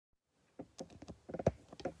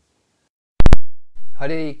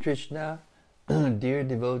Hare Krishna, dear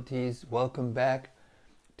devotees, welcome back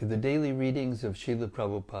to the daily readings of Srila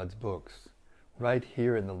Prabhupada's books, right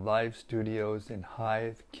here in the live studios in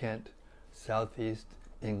Hythe, Kent, Southeast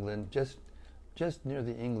England, just near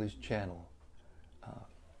the English Channel.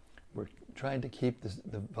 We're trying to keep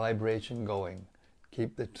the vibration going,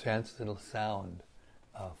 keep the transcendental sound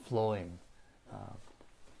flowing,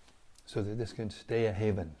 so that this can stay a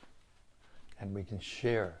haven, and we can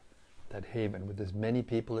share that haven with as many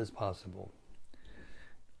people as possible.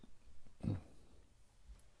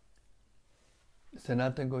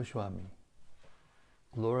 Sanatana Goswami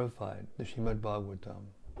glorified the Srimad Bhagavatam,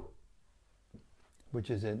 which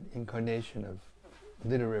is an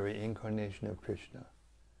literary incarnation of Krishna,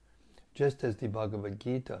 just as the Bhagavad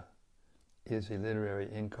Gita is a literary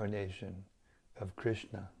incarnation of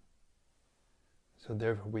Krishna. So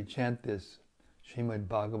therefore we chant this Srimad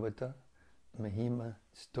Bhagavata Mahima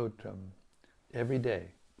Stotram every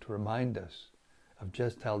day to remind us of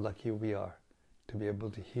just how lucky we are to be able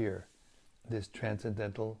to hear this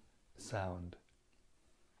transcendental sound.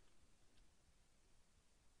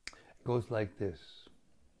 It goes like this.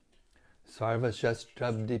 Sarva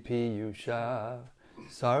Shastrabdipi Yusha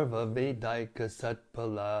Sarva Vedaika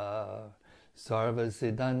Satpala Sarva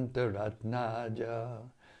Siddhanta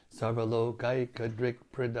Ratnaja Sarva Lokaika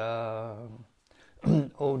Drikprada.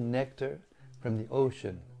 O nectar from the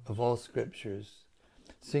ocean of all scriptures,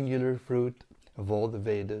 singular fruit of all the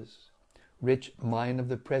Vedas, rich mine of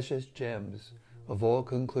the precious gems of all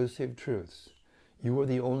conclusive truths, you are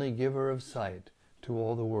the only giver of sight to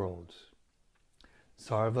all the worlds.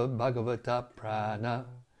 Sarva Bhagavata Prana,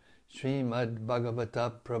 Srimad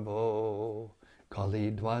Bhagavata Prabho,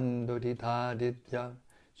 Kali Dvandoditaditya,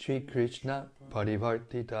 Sri Krishna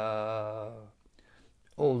Parivartita.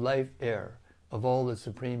 O life air of all the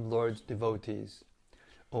Supreme Lord's devotees,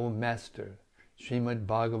 O Master, Srimad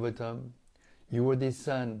Bhagavatam, you are the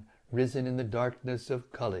sun risen in the darkness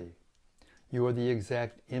of Kali. You are the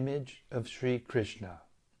exact image of Sri Krishna.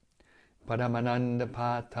 Paramananda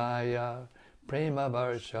Pataya Prema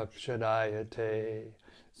Varshakshadayate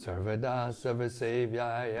Sarvada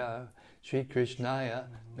Savasevyaya Sri Krishnaya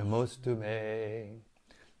Namostume.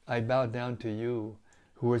 I bow down to you,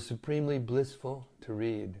 who are supremely blissful to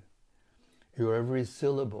read. Your every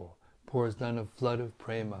syllable pours down a flood of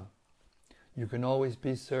prema. You can always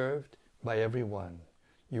be served by everyone.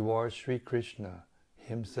 You are Sri Krishna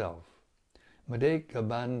himself. Madeka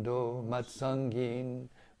Bando Matsangin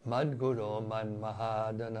Madguru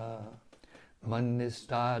Manmahadana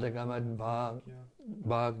Mannistadaga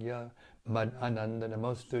Madbhagya Mad Ananda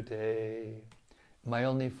Namostute. My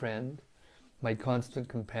only friend, my constant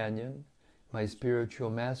companion, my spiritual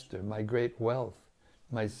master, my great wealth,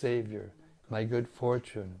 my savior, my good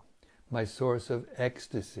fortune, my source of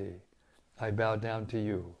ecstasy, I bow down to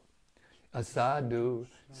you. Asadu,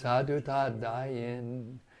 sadhu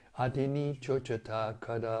tadayin, atini chochata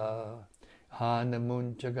kada,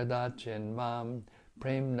 hanamun chagadachin mam,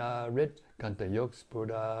 premna rit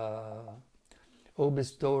kantayokspura. O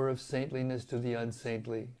bestower of saintliness to the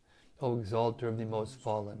unsaintly, O exalter of the most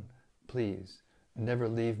fallen, please, never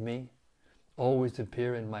leave me. Always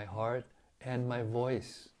appear in my heart and my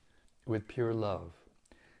voice with pure love.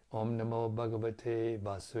 Om Namo Bhagavate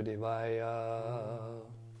Vasudevaya.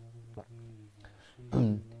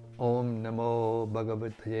 Om Namo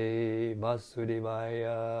Bhagavate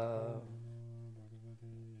Vasudevaya.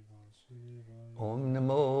 Om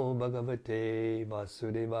Namo Bhagavate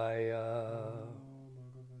Vasudevaya.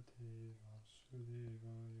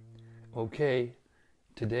 Okay,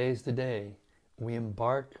 today's the day we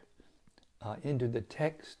embark into the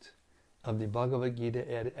text of the Bhagavad Gita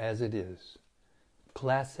as it is.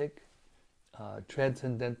 Classic,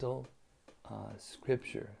 transcendental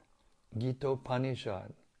scripture.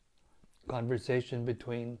 Gita-upanishad. Conversation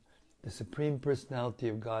between the Supreme Personality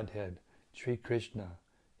of Godhead, Sri Krishna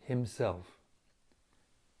himself,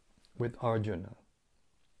 with Arjuna.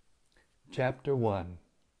 Chapter 1.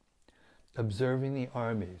 Observing the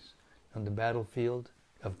armies on the battlefield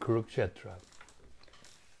of Kurukshetra.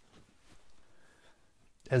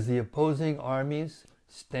 As the opposing armies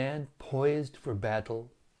stand poised for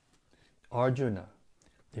battle, Arjuna,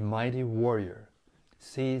 the mighty warrior,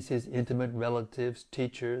 sees his intimate relatives,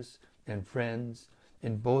 teachers, and friends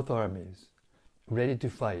in both armies, ready to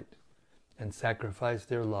fight and sacrifice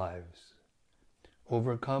their lives.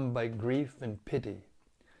 Overcome by grief and pity,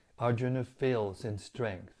 Arjuna fails in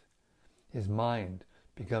strength. His mind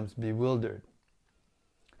becomes bewildered,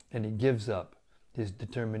 and he gives up his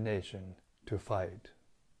determination to fight.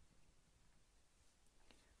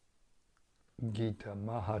 Gita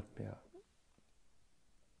Mahatmya.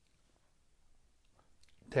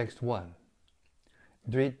 Text 1.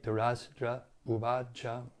 Dhritarashtra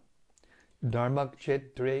uvacha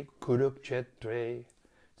dharmakchetre kurukshetre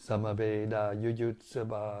samaveda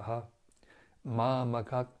yuyutsabaha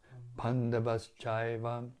mamakak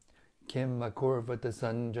pandavaschaivam kim akurvata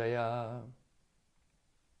sanjaya.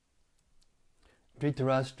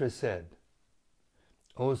 Dhritarashtra said,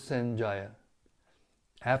 O Sanjaya,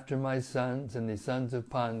 after my sons and the sons of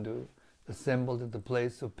Pandu assembled at the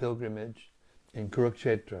place of pilgrimage in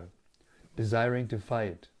Kurukshetra, desiring to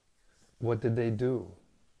fight, what did they do?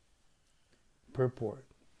 Purport.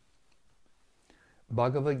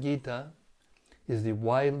 Bhagavad Gita is the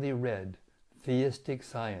widely read theistic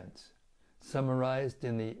science summarized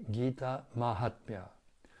in the Gita Mahatmya,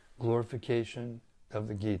 glorification of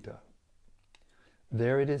the Gita.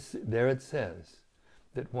 There it says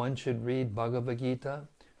that one should read Bhagavad Gita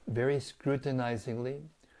very scrutinizingly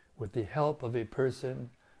with the help of a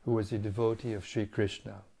person who is a devotee of Sri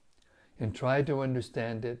Krishna, and try to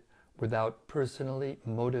understand it without personally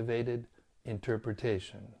motivated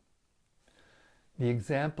interpretation. The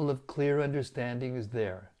example of clear understanding is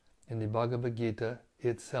there in the Bhagavad Gita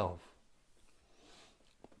itself,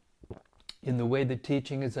 in the way the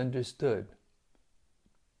teaching is understood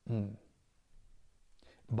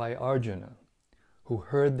by Arjuna, who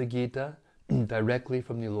heard the Gita directly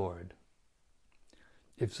from the Lord.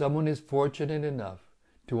 If someone is fortunate enough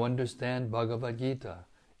to understand Bhagavad Gita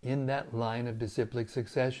in that line of disciplic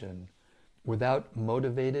succession without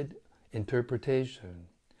motivated interpretation,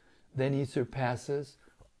 then he surpasses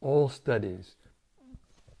all studies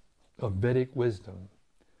of Vedic wisdom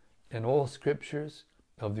and all scriptures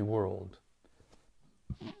of the world.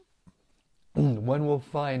 One will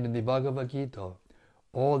find in the Bhagavad Gita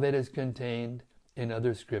all that is contained in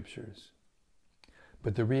other scriptures.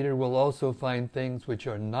 But the reader will also find things which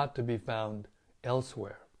are not to be found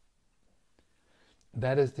elsewhere.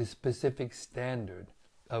 That is the specific standard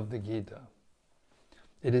of the Gita.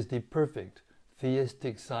 It is the perfect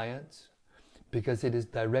theistic science because it is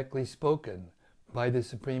directly spoken by the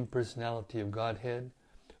Supreme Personality of Godhead,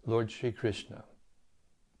 Lord Sri Krishna.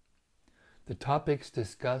 The topics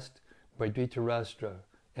discussed by Dhritarashtra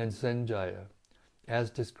and Sanjaya, as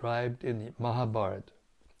described in the Mahabharata,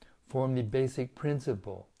 form the basic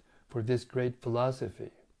principle for this great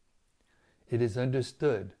philosophy. It is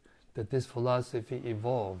understood that this philosophy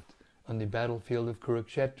evolved on the battlefield of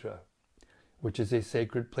Kurukshetra, which is a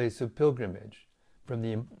sacred place of pilgrimage from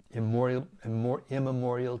the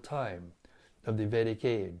immemorial time of the Vedic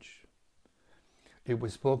age. It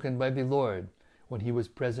was spoken by the Lord when he was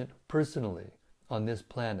present personally on this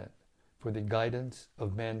planet for the guidance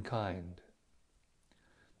of mankind.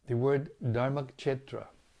 The word Dharmakchetra,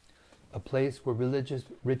 a place where religious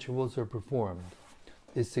rituals are performed,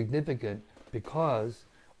 is significant because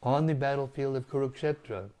on the battlefield of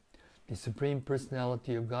Kurukshetra, the Supreme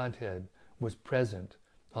Personality of Godhead was present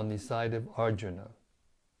on the side of Arjuna.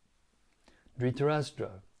 Dhritarashtra,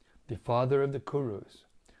 the father of the Kurus,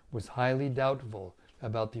 was highly doubtful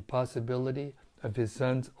about the possibility of his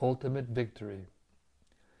son's ultimate victory.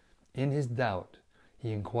 In his doubt,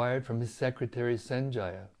 he inquired from his secretary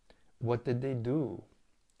Sanjaya, what did they do?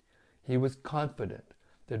 He was confident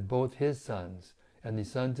that both his sons and the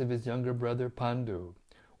sons of his younger brother Pandu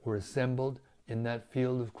were assembled in that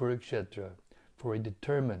field of Kurukshetra for a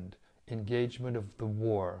determined engagement of the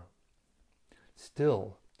war.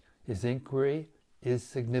 Still, his inquiry is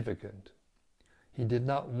significant. He did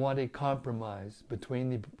not want a compromise between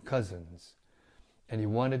the cousins, and he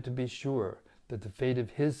wanted to be sure that the fate of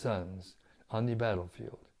his sons on the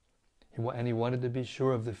battlefield, and he wanted to be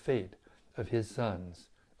sure of the fate of his sons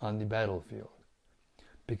on the battlefield.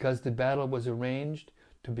 Because the battle was arranged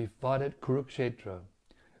to be fought at Kurukshetra,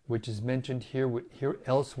 which is mentioned here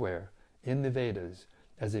elsewhere in the Vedas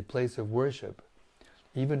as a place of worship,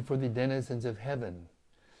 even for the denizens of heaven,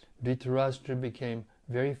 Dhritarashtra became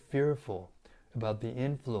very fearful about the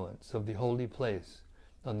influence of the holy place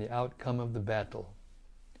on the outcome of the battle.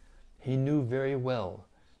 He knew very well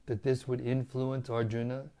that this would influence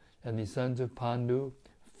Arjuna and the sons of Pandu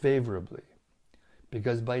favorably,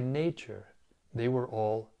 because by nature they were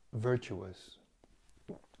all virtuous.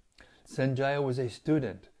 Sanjaya was a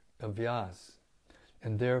student of Vyas,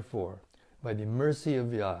 and therefore, by the mercy of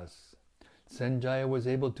Vyas, Sanjaya was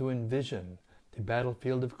able to envision the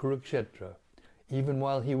battlefield of Kurukshetra even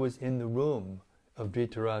while he was in the room of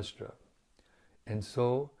Dhritarashtra. And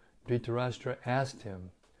so Dhritarashtra asked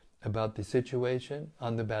him about the situation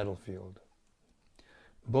on the battlefield.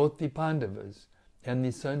 Both the Pandavas and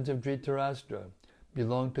the sons of Dhritarashtra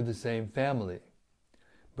belong to the same family,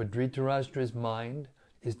 but Dhritarashtra's mind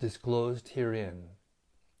is disclosed herein.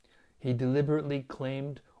 he deliberately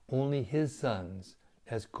claimed only his sons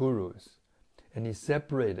as Kurus, and he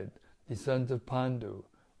separated the sons of Pandu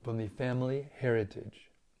from the family heritage.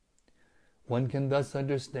 One can thus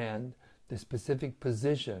understand the specific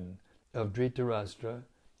position of Dhritarashtra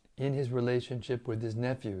in his relationship with his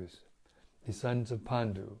nephews, the sons of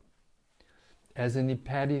Pandu. As in the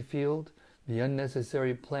paddy field, the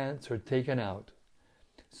unnecessary plants are taken out,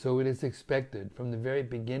 so it is expected from the very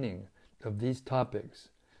beginning of these topics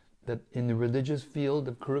that in the religious field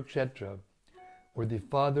of Kurukshetra, where the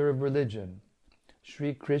father of religion,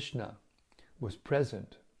 Sri Krishna, was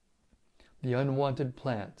present, the unwanted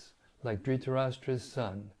plants, like Dhritarashtra's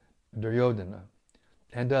son, Duryodhana,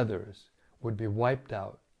 and others, would be wiped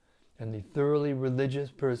out, and the thoroughly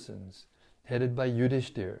religious persons, headed by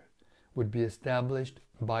Yudhishthir, would be established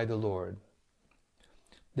by the Lord.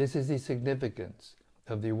 This is the significance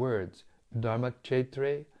of the words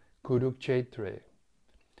Dharmakshetre, Kurukshetre,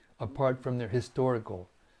 apart from their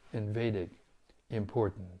historical and Vedic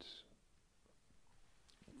importance.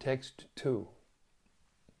 Text 2.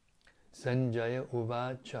 Sanjaya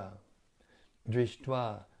Uvacha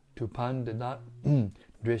Drishtva tu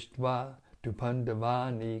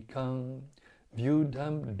Pandavanikam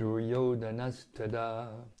Vyudham Duryodhanastada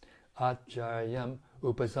Acharyam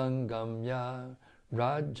Upasangamya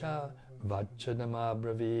Raja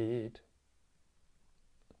Vachadamabravit.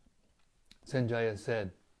 Sanjaya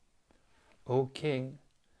said, O king,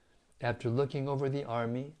 after looking over the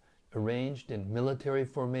army arranged in military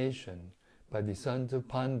formation by the sons of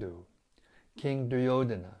Pandu, King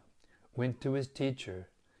Duryodhana went to his teacher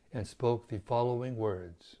and spoke the following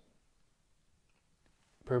words.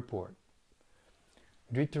 Purport.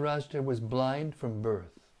 Dhritarashtra was blind from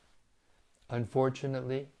birth.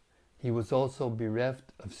 Unfortunately, he was also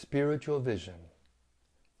bereft of spiritual vision.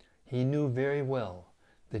 He knew very well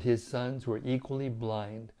that his sons were equally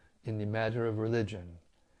blind in the matter of religion,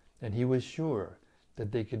 and he was sure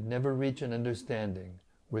that they could never reach an understanding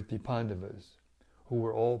with the Pandavas, who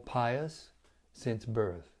were all pious since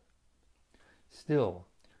birth. Still,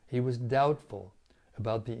 he was doubtful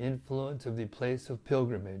about the influence of the place of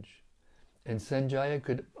pilgrimage, and Sanjaya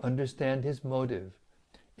could understand his motive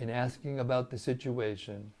in asking about the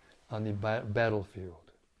situation on the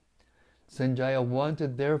battlefield. Sanjaya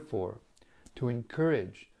wanted, therefore, to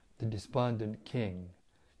encourage the despondent king,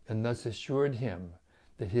 and thus assured him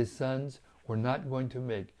that his sons were not going to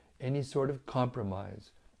make any sort of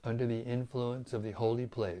compromise under the influence of the holy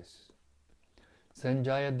place.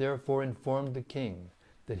 Sanjaya therefore informed the king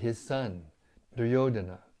that his son,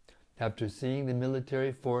 Duryodhana, after seeing the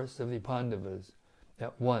military force of the Pandavas,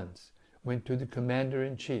 at once went to the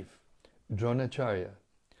commander-in-chief, Dronacharya,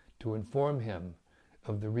 to inform him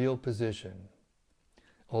of the real position.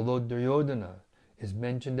 Although Duryodhana is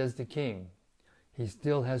mentioned as the king, he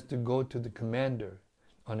still has to go to the commander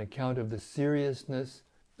on account of the seriousness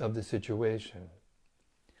of the situation.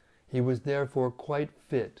 He was therefore quite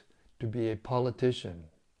fit to be a politician,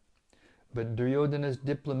 but Duryodhana's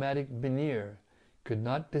diplomatic veneer could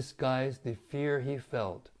not disguise the fear he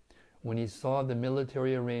felt when he saw the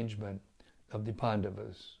military arrangement of the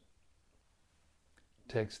Pandavas.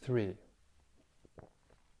 Text 3.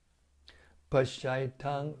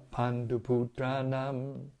 Pashaitang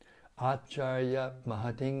Panduputranam Acharya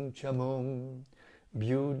Mahating Chamum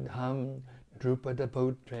Vyudham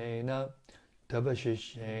Drupadaputrena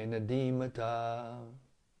Tavashishena Dhimata.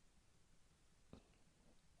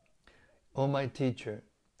 O my teacher,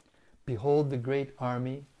 behold the great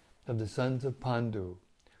army of the sons of Pandu,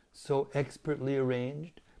 so expertly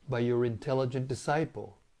arranged by your intelligent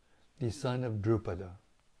disciple, the son of Drupada.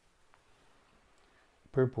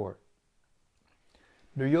 Purport.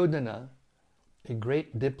 Duryodhana, a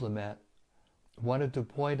great diplomat, wanted to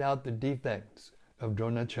point out the defects of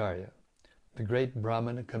Dronacharya, the great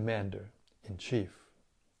Brahmana commander-in-chief.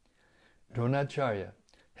 Dronacharya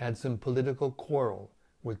had some political quarrel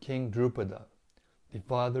with King Drupada, the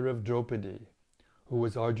father of Draupadi, who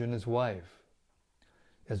was Arjuna's wife.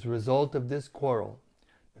 As a result of this quarrel,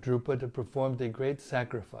 Drupada performed a great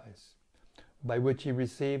sacrifice, by which he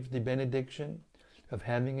received the benediction of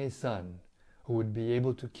having a son who would be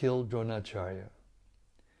able to kill Dronacharya.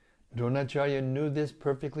 Dronacharya knew this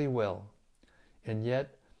perfectly well, and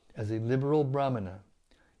yet, as a liberal Brahmana,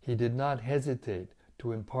 he did not hesitate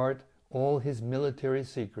to impart all his military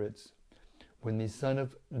secrets when the son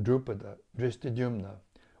of Drupada, Drishtadyumna,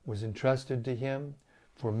 was entrusted to him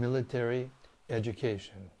for military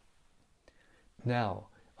education. Now,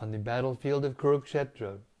 on the battlefield of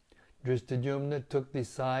Kurukshetra, Drishtadyumna took the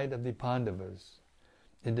side of the Pandavas,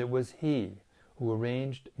 and it was he who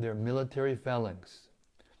arranged their military phalanx.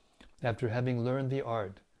 After having learned the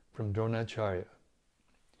art from Dronacharya.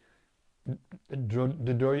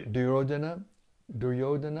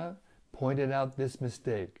 Duryodhana pointed out this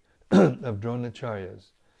mistake of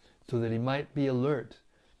Dronacharya's so that he might be alert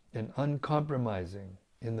and uncompromising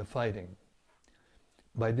in the fighting.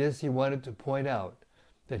 By this he wanted to point out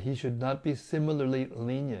that he should not be similarly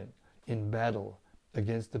lenient in battle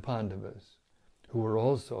against the Pandavas, who were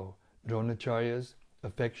also Dronacharya's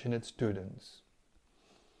affectionate students.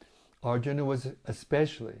 Arjuna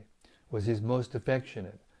was his most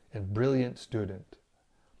affectionate and brilliant student.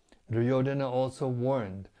 Duryodhana also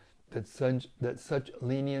warned that such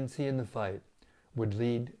leniency in the fight would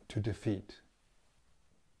lead to defeat.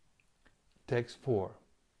 Text 4.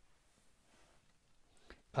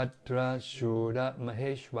 Atra Shura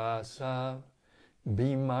Maheshwasa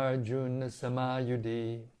Bhimarjuna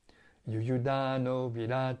Samayudi Yuyudano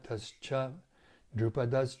Viratascha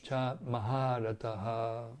Drupadascha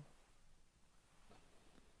Maharataha.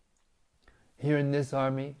 Here in this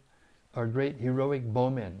army are great heroic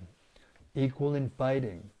bowmen, equal in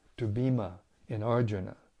fighting to Bhima and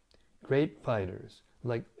Arjuna, great fighters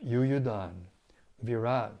like Yuyudan,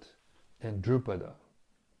 Virat, and Drupada.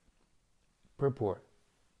 Purport.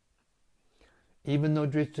 Even though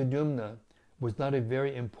Drishtadyumna was not a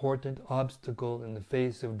very important obstacle in the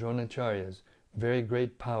face of Dronacharya's very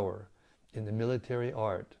great power in the military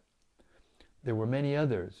art, there were many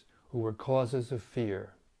others who were causes of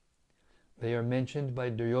fear. They are mentioned by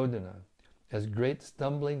Duryodhana as great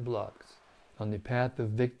stumbling blocks on the path of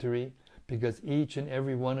victory because each and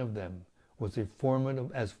every one of them was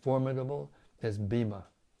as formidable as Bhima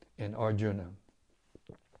and Arjuna.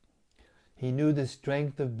 He knew the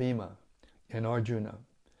strength of Bhima and Arjuna,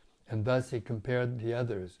 and thus he compared the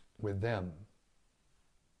others with them.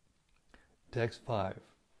 Text 5.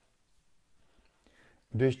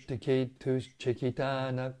 Drishtaketus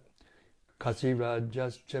Chekitana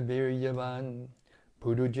Kasirajascha Viryavan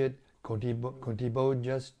Purujit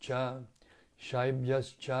Kuntibojascha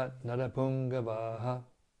Shaibhyascha Narapungavaha.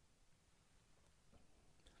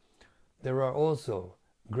 There are also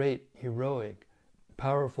great, heroic,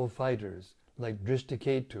 powerful fighters like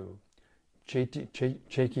Drishtaketu,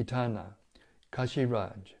 Chekitana,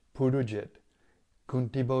 Kashiraj, Purujit,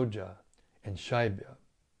 Kuntiboja, and Shaibya.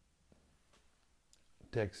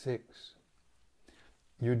 Text 6.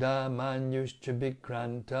 Yuddha Manyuscha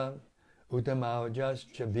Vikranta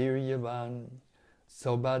Uttamaujascha Viryavan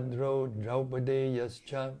Saubhadro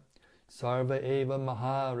Draupadeyascha Sarva Eva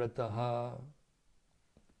Maharataha.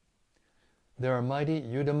 There are mighty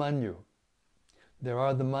Yuddhamanyu. There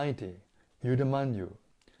are the mighty Yuddhamanyu,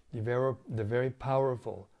 the very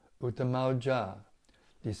powerful Uttamauja,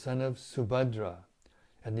 the son of Subhadra,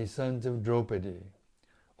 and the sons of Draupadi.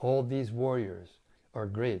 All these warriors are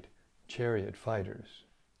great chariot fighters.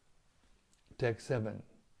 Text 7.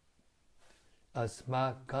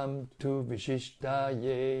 Asmakam tu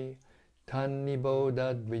vishishtaye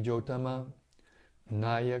tannibodad vijotama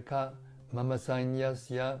nayaka mama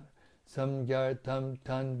sanyasya samgyartam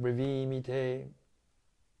tan brivimite.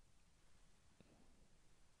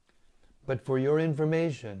 But for your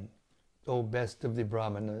information, O best of the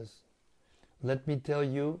Brahmanas, let me tell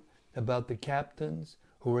you about the captains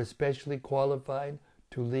who are especially qualified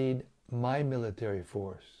to lead my military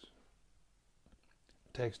force.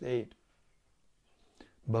 Text 8.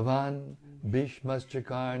 Bhavan Bhishmascha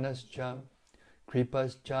Karnascha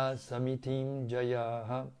Kripascha Samitim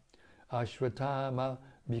Jayaha Ashwatthama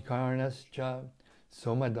Vikarnascha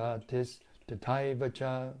Somadatis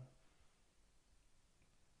Tataivacha.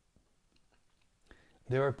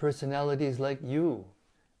 There are personalities like you,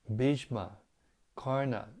 Bhishma,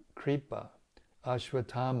 Karna, Kripa,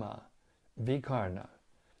 Ashwatthama, Vikarna,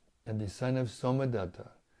 and the son of Somadatta,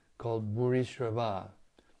 called Bhurishrava,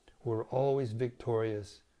 who are always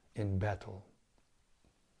victorious in battle.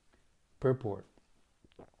 Purport.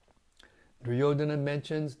 Duryodhana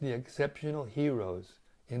mentions the exceptional heroes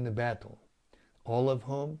in the battle, all of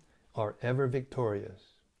whom are ever victorious.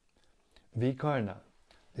 Vikarna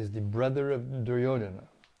is the brother of Duryodhana.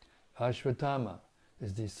 Ashwatthama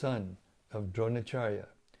is the son of Dronacharya,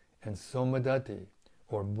 and Somadati,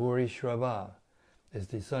 or Bhurishrava, is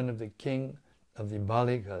the son of the king of the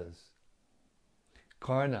Balikas.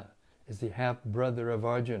 Karna is the half-brother of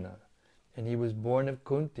Arjuna, and he was born of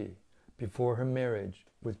Kunti before her marriage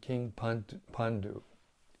with King Pandu.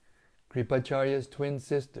 Kripacharya's twin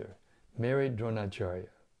sister married Dronacharya.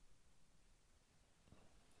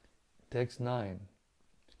 Text 9.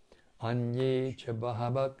 Anye cha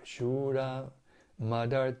bahabak shura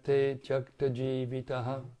madarte chakta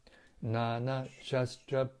jivitaha nana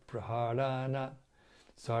shastra praharana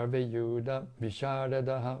sarve yuda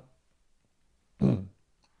visharadaha.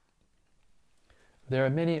 There are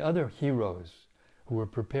many other heroes who were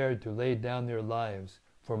prepared to lay down their lives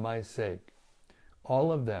for my sake.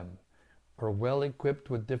 All of them are well equipped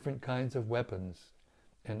with different kinds of weapons,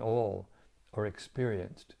 and all are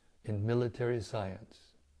experienced in military science.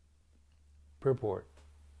 Purport.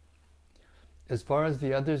 As far as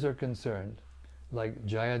the others are concerned, like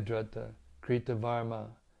Jayadratha, Kritavarma,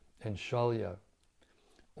 and Shalya,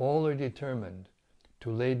 all are determined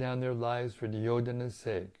to lay down their lives for Duryodhana's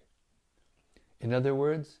sake. In other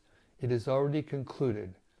words, it is already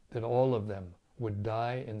concluded that all of them would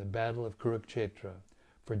die in the battle of Kurukshetra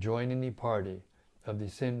for joining the party of the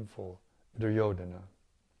sinful Duryodhana.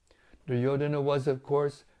 Duryodhana was, of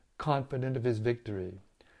course, confident of his victory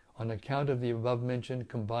on account of the above-mentioned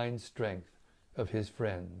combined strength of his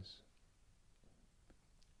friends.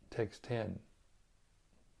 Text 10.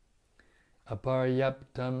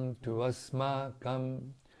 Aparyaptam tu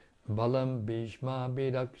asmakam balam bhishma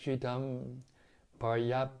birakshitam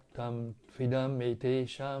paryaptam fidam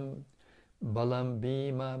etesham balam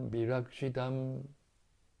bhima birakshitam.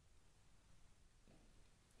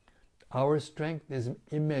 Our strength is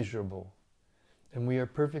immeasurable, and we are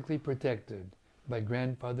perfectly protected by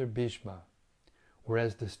Grandfather Bhishma,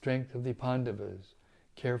 whereas the strength of the Pandavas,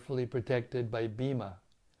 carefully protected by Bhima,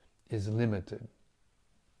 is limited.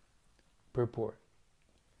 Purport.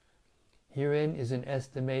 Herein is an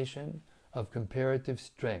estimation of comparative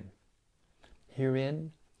strength.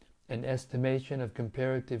 Herein, an estimation of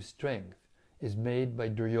comparative strength is made by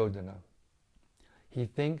Duryodhana. He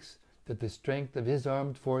thinks that the strength of his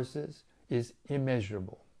armed forces is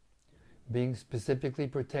immeasurable, being specifically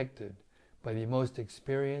protected by the most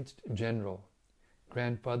experienced general,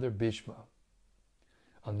 Grandfather Bhishma.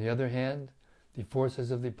 On the other hand, the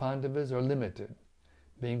forces of the Pandavas are limited,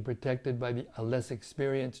 being protected by a less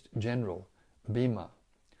experienced general, Bhima,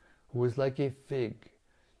 who is like a fig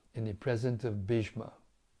in the presence of Bhishma.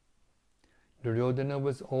 Duryodhana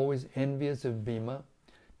was always envious of Bhima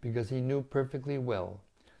because he knew perfectly well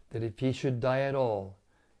that if he should die at all,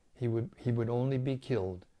 he would only be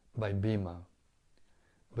killed by Bhima.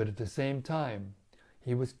 But at the same time,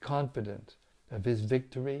 he was confident of his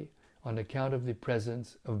victory on account of the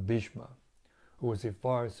presence of Bhishma, who was a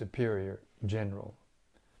far superior general.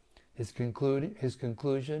 His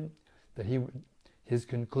conclusion that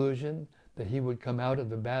he would come out of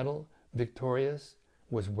the battle victorious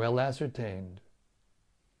was well ascertained.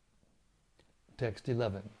 Text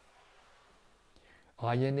 11.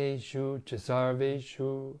 Ayaneshu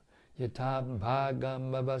chasarveshu yatam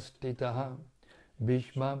bhagam avastitaha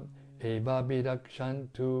bhishmam eva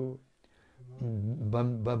birakshantu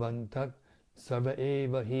bhavantak sarva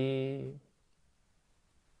eva hi.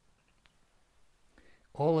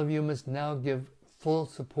 All of you must now give full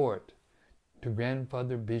support to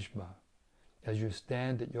Grandfather Bhishma as you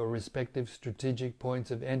stand at your respective strategic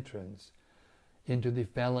points of entrance into the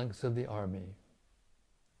phalanx of the army.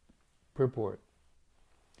 Purport.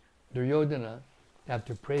 Duryodhana,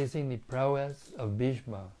 after praising the prowess of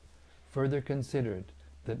Bhishma, further considered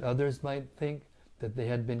that others might think that they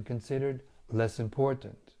had been considered less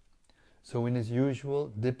important. So in his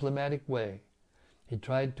usual diplomatic way, he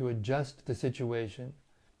tried to adjust the situation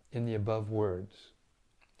in the above words.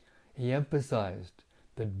 He emphasized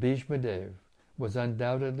that Bhishma Dev was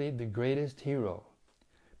undoubtedly the greatest hero,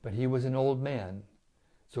 but he was an old man,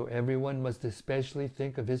 so everyone must especially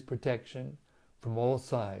think of his protection from all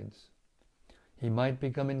sides. He might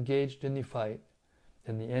become engaged in the fight,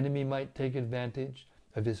 and the enemy might take advantage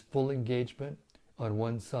of his full engagement on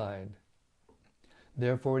one side.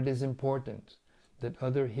 Therefore it is important that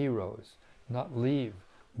other heroes not leave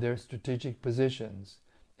their strategic positions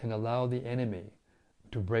and allow the enemy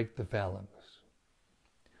to break the phalanx.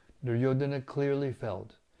 Duryodhana clearly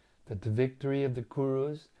felt that the victory of the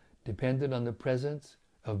Kurus depended on the presence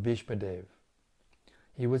of Bhishma Dev.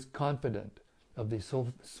 He was confident of the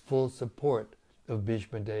full support of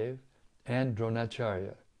Bhishma Dev and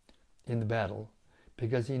Dronacharya in the battle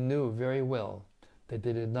because he knew very well that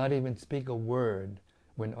they did not even speak a word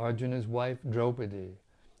when Arjuna's wife Draupadi,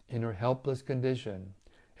 in her helpless condition,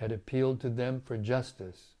 had appealed to them for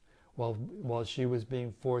justice while she was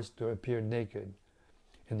being forced to appear naked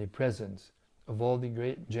in the presence of all the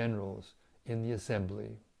great generals in the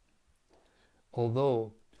assembly.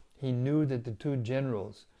 Although he knew that the two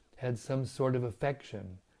generals had some sort of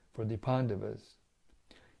affection for the Pandavas,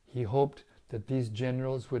 he hoped that these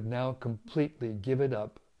generals would now completely give it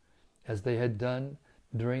up as they had done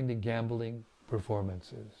during the gambling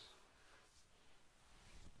performances.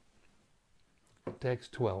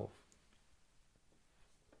 Text 12.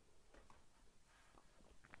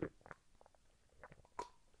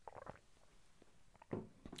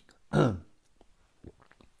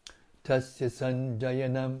 tasya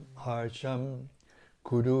sanjayanam harsham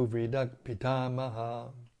kuru vridak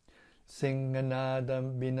pitamaha singanadam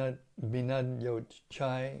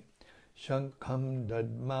binadyochai shankham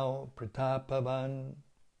dadmau pratapavan.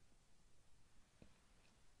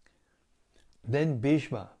 Then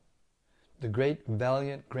Bhishma, the great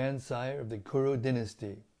valiant grandsire of the Kuru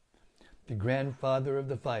dynasty, the grandfather of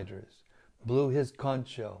the fighters, blew his conch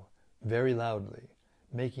shell very loudly,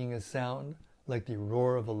 making a sound like the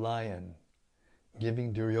roar of a lion,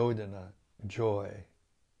 giving Duryodhana joy.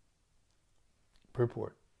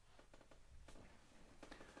 Purport.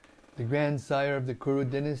 The grandsire of the Kuru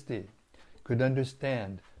dynasty could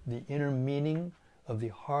understand the inner meaning of the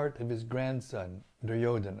heart of his grandson,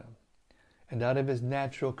 Duryodhana, and out of his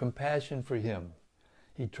natural compassion for him,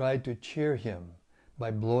 he tried to cheer him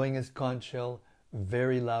by blowing his conch shell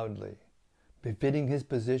very loudly, befitting his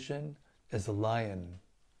position as a lion.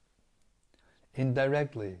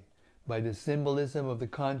 Indirectly, by the symbolism of the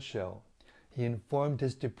conch shell, he informed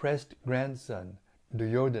his depressed grandson,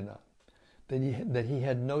 Duryodhana, that he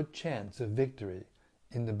had no chance of victory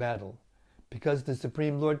in the battle, because the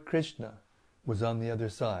Supreme Lord Krishna was on the other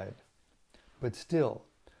side. But still,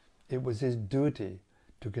 it was his duty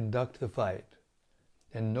to conduct the fight,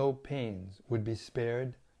 and no pains would be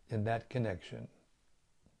spared in that connection.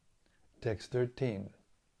 Text 13.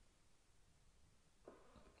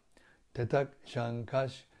 Tatak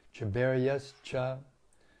shankash chaberyascha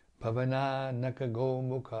pavana nakago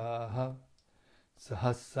mukhaha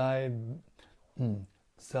sahasai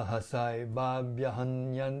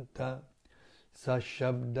bhavyahanyanta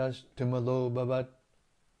sashabdas tumalo bhavat.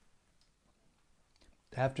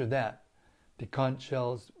 After that, the conch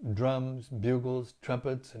shells, drums, bugles,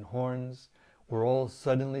 trumpets, and horns were all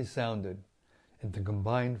suddenly sounded, and the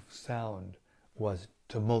combined sound was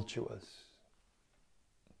tumultuous.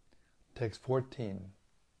 Text 14.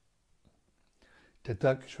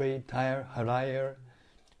 Tatak shvetayar harayar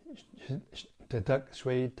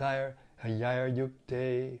hayar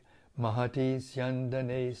yukte mahati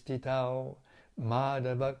syandane stitau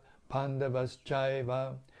madavak pandavas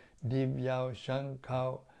chaiva divyau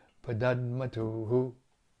shankau padadmatuhu.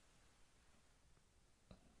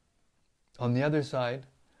 On the other side,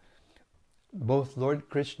 both Lord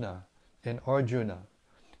Krishna and Arjuna,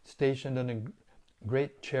 stationed on a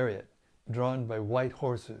great chariot drawn by white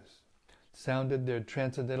horses, sounded their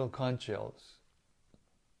transcendental conch shells.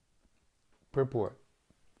 Purport.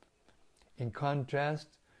 In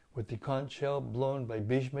contrast with the conch shell blown by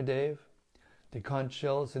Bhishma Dev, the conch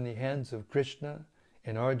shells in the hands of Krishna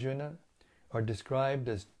and Arjuna are described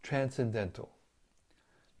as transcendental.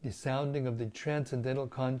 The sounding of the transcendental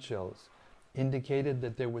conch shells indicated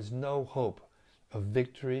that there was no hope of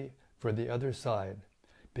victory for the other side,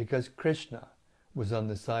 because Krishna was on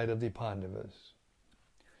the side of the Pandavas.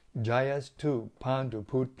 Jayas tu Pandu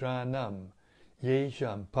putranam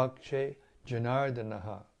yesham pakshe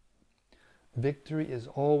janardanaha. Victory is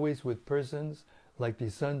always with persons like the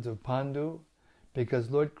sons of Pandu,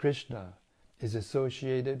 because Lord Krishna is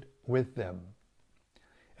associated with them.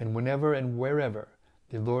 And whenever and wherever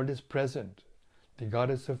the Lord is present, the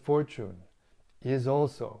goddess of fortune is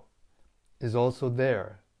also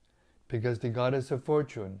there, because the goddess of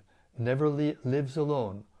fortune never lives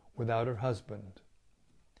alone without her husband.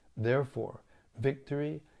 Therefore,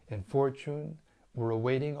 victory and fortune were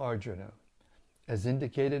awaiting Arjuna, as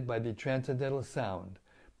indicated by the transcendental sound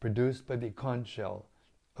produced by the conch shell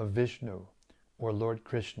of Vishnu or Lord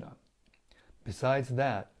Krishna. Besides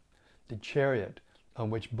that, the chariot on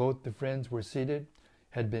which both the friends were seated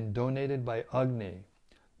had been donated by Agni,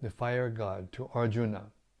 the fire god, to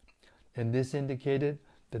Arjuna, and this indicated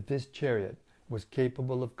that this chariot was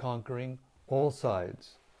capable of conquering all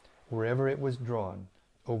sides, wherever it was drawn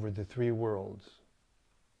over the three worlds.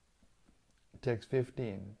 Text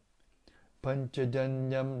 15.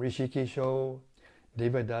 Panchajanyam Rishikesho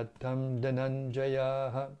Devadattam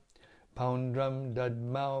Dhananjayaha Poundram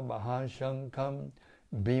Dadmau Mahashankam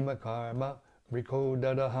Bhimakarma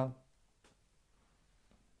Rikodadaha.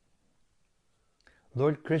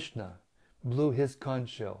 Lord Krishna blew his conch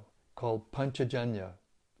shell, called Panchajanya.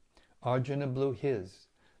 Arjuna blew his,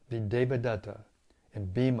 the Devadatta,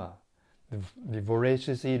 and Bhima, the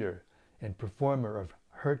voracious eater and performer of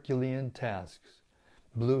Herculean tasks,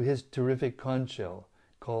 blew his terrific conch shell,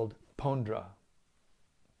 called Pondra.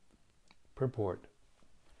 Purport.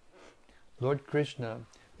 Lord Krishna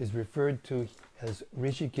is referred to as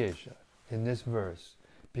Rishikesha in this verse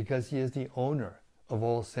because he is the owner of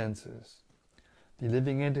all senses. The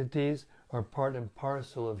living entities are part and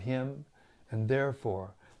parcel of him, and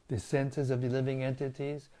therefore the senses of the living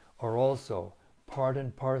entities are also part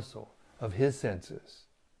and parcel of his senses.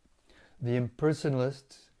 The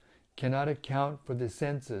impersonalists cannot account for the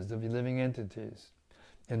senses of the living entities,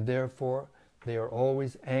 and therefore they are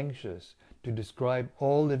always anxious to describe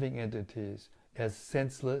all living entities as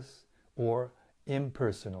senseless or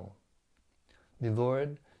impersonal. The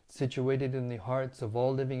Lord, situated in the hearts of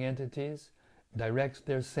all living entities, directs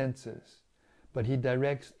their senses, but he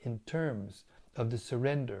directs in terms of the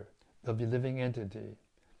surrender of the living entity,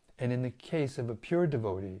 and in the case of a pure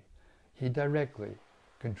devotee, he directly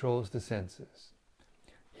controls the senses.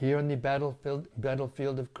 Here on the battlefield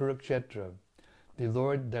of Kurukshetra, the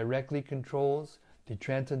Lord directly controls the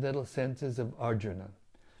transcendental senses of Arjuna,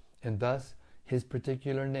 and thus his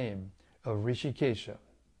particular name of Rishikesha.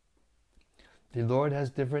 The Lord has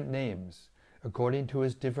different names according to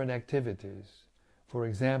his different activities. For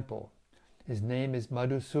example, his name is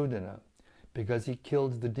Madhusudana because he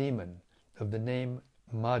killed the demon of the name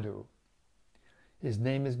Madhu. His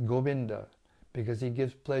name is Govinda because he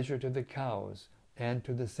gives pleasure to the cows and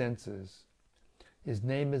to the senses. His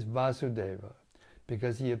name is Vasudeva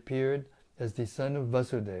because he appeared as the son of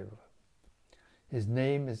Vasudeva. His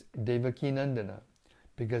name is Devakinandana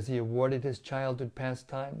because he awarded his childhood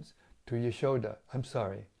pastimes to Yashoda.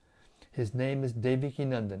 His name is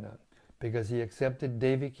Devakinandana because he accepted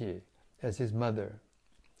Devaki as his mother.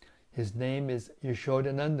 His name is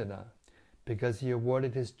Yashodanandana because he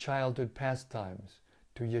awarded his childhood pastimes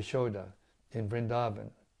to Yashoda in Vrindavan.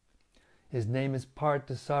 His name is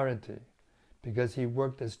Parthasarathi because he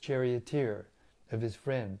worked as charioteer of his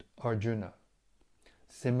friend Arjuna.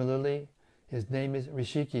 Similarly, his name is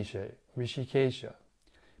Rishikesha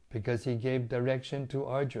because he gave direction to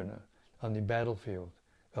Arjuna on the battlefield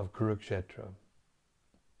of Kurukshetra.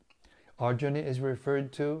 Arjuna is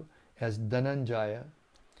referred to as Dhananjaya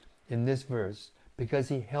in this verse because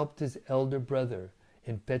he helped his elder brother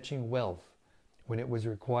in fetching wealth when it was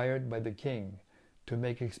required by the king to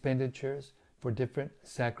make expenditures for different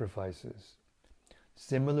sacrifices.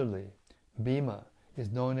 Similarly, Bhima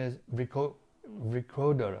is known as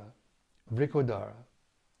Vrikodara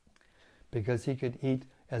because he could eat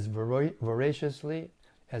as voraciously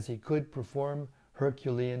as he could perform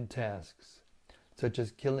Herculean tasks, such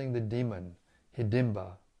as killing the demon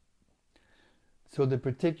Hidimba. So the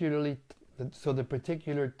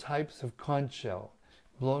particular types of conch shell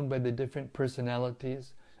blown by the different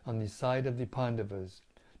personalities on the side of the Pandavas,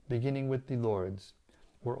 beginning with the lords,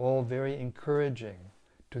 were all very encouraging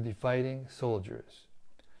to the fighting soldiers.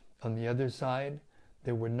 On the other side,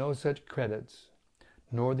 there were no such credits,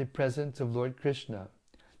 nor the presence of Lord Krishna,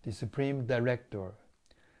 the Supreme Director,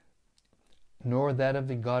 nor that of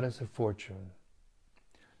the Goddess of Fortune.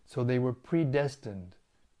 So they were predestined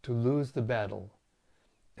to lose the battle,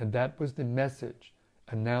 and that was the message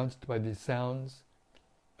announced by the sounds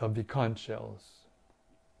of the conch shells.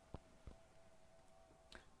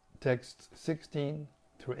 Texts 16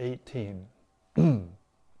 through 18.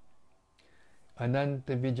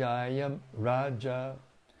 Ananta Vijayam Raja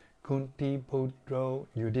Kunti Putro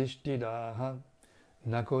Yudhishthiraha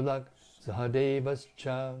Nakulak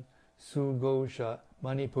Sahadevascha Sugosha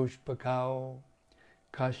Manipushpakau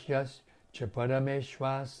Kashyas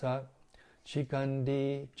Chaparameshwasa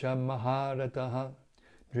Shikandi Cha Maharataha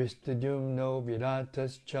Dristadumno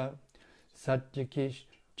Viratascha Satyakish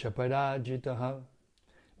Chaparajitaha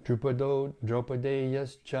Drupado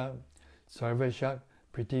Draupadeyascha Sarvashak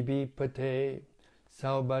Pritibhipate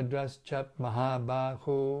Saubhadrascha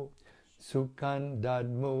Mahabahu Sukhan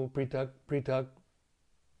Dadmu Pritak.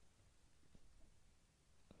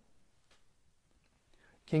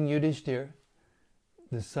 King Yudhishthir,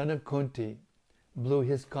 the son of Kunti, blew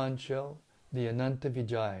his conch shell, the Ananta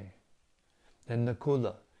Vijay, and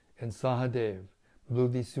Nakula and Sahadev blew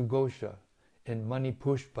the Sugosha and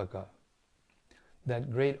Manipushpaka. That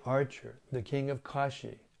great archer, the king of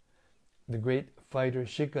Kashi, the great fighter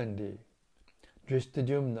Shikandi,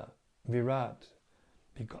 Dristadumna, Virat,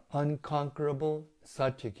 the unconquerable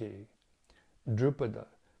Satyaki, Drupada,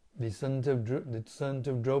 the sons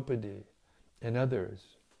of Draupadi, and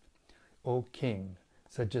others, O king,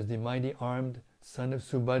 such as the mighty armed son of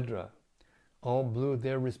Subhadra, all blew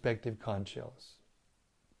their respective conch shells.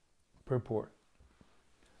 Purport.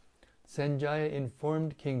 Sanjaya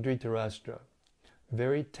informed King Dhritarashtra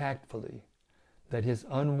very tactfully that his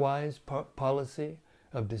unwise policy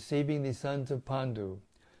of deceiving the sons of Pandu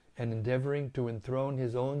and endeavoring to enthrone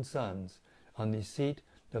his own sons on the seat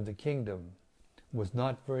of the kingdom was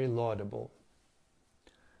not very laudable.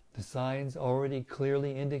 The signs already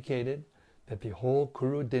clearly indicated that the whole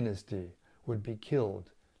Kuru dynasty would be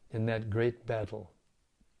killed in that great battle.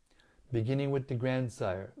 Beginning with the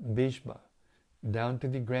grandsire, Bhishma, down to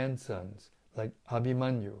the grandsons like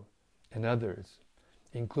Abhimanyu and others,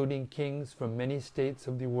 including kings from many states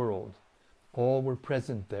of the world. All were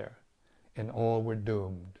present there, and all were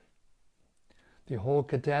doomed. The whole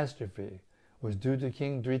catastrophe was due to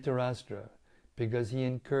King Dhritarashtra because he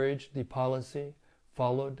encouraged the policy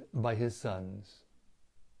followed by his sons.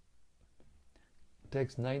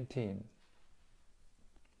 Text 19.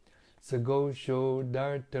 Sagosho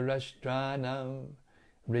Dhartarashtranam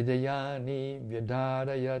Hridayani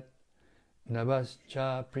Vyadarayat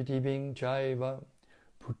Navascha Pritibing Chaiva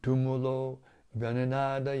Putumulo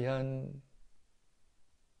Vyananadayan.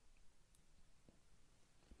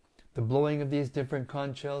 The blowing of these different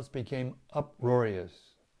conch shells became uproarious,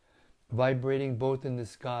 vibrating both in the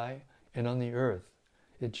sky and on the earth.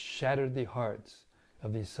 It shattered the hearts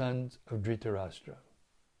of the sons of Dhritarashtra.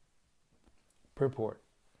 Purport.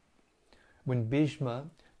 When Bhishma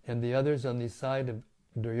and the others on the side of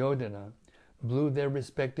Duryodhana blew their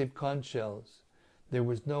respective conch shells, there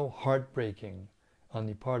was no heartbreaking on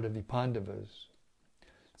the part of the Pandavas.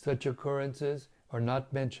 Such occurrences are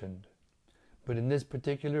not mentioned, but in this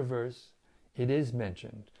particular verse it is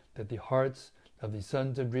mentioned that the hearts of the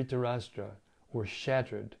sons of Dhritarashtra were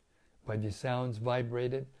shattered by the sounds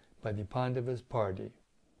vibrated by the Pandavas' party.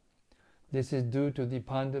 This is due to the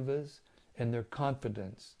Pandavas and their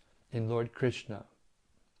confidence in Lord Krishna.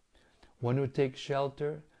 One who takes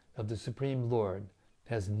shelter of the Supreme Lord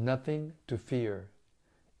has nothing to fear,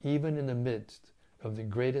 even in the midst of the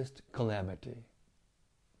greatest calamity.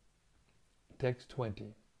 Text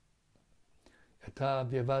 20. Yata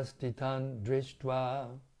vyavastitan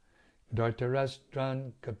drishtva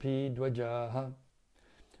Dhartarashtran kapidvajaha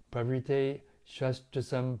Pravrite shastra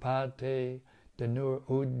sampate Danur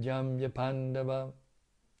udyam yapandava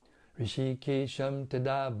Rishikesham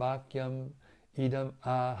tada bhakyam idam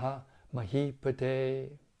aha mahipate.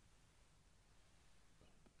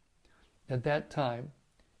 At that time,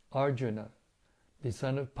 Arjuna, the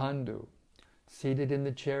son of Pandu, seated in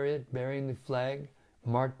the chariot bearing the flag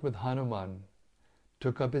marked with Hanuman,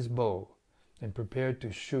 took up his bow and prepared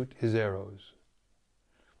to shoot his arrows.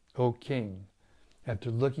 O king, after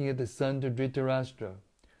looking at the sons of Dhritarashtra,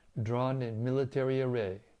 drawn in military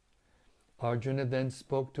array, Arjuna then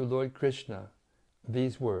spoke to Lord Krishna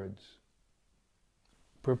these words.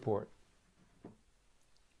 Purport.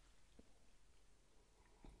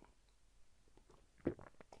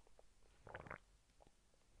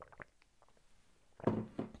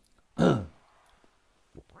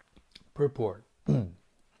 Purport.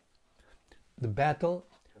 The battle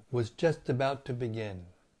was just about to begin.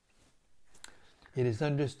 It is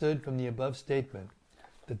understood from the above statement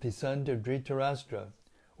that the sons of Dhritarashtra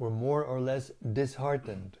were more or less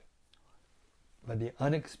disheartened by the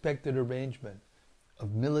unexpected arrangement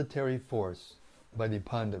of military force by the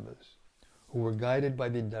Pandavas, who were guided by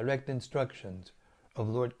the direct instructions of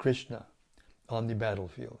Lord Krishna on the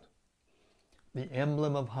battlefield. The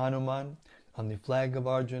emblem of Hanuman on the flag of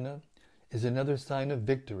Arjuna is another sign of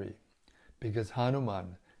victory, because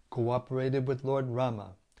Hanuman cooperated with Lord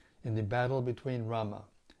Rama in the battle between Rama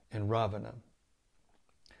and Ravana,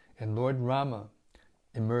 and Lord Rama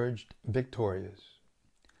emerged victorious.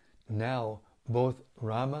 Now both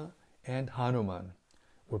Rama and Hanuman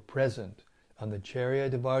were present on the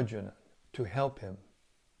chariot of Arjuna to help him.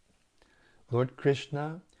 Lord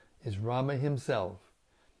Krishna is Rama himself,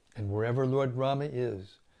 and wherever Lord Rama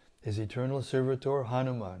is, his eternal servitor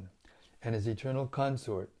Hanuman and his eternal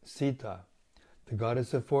consort Sita, the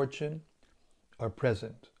goddess of fortune, are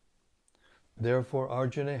present. Therefore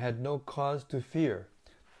Arjuna had no cause to fear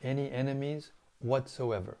any enemies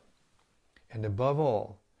whatsoever. And above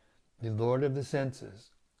all, the Lord of the senses,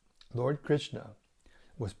 Lord Krishna,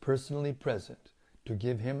 was personally present to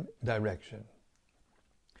give him direction.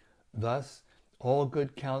 Thus, all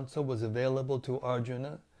good counsel was available to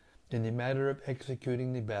Arjuna in the matter of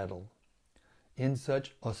executing the battle. In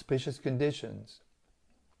such auspicious conditions,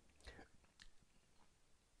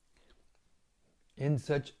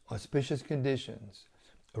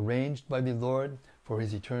 arranged by the Lord for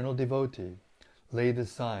his eternal devotee, lay the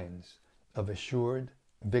signs of assured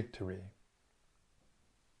victory.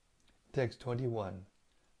 Text 21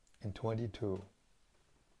 and 22.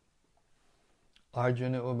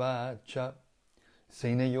 Arjuna uvacha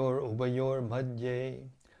senayor ubayor madhye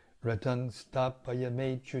ratang stapaya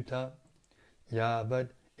mechuta yavat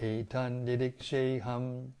etan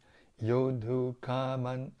didiksheham yodhu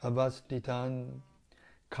kaman avastitan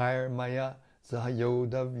kairmaya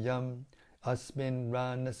sahayodavyam asmin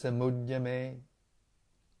rana samudyame.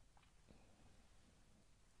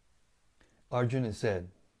 Arjuna said,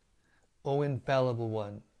 O infallible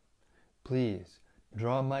one, please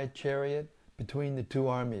draw my chariot between the two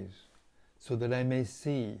armies, so that I may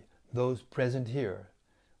see those present here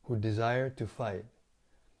who desire to fight,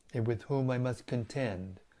 and with whom I must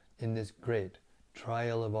contend in this great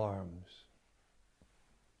trial of arms.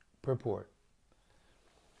 Purport.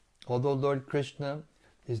 Although Lord Krishna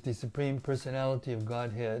is the Supreme Personality of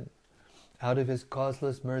Godhead, out of his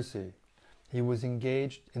causeless mercy, he was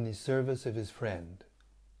engaged in the service of his friend.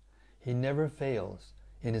 He never fails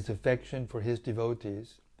in his affection for his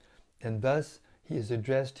devotees, and thus he is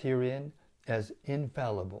addressed herein as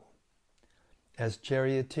infallible. As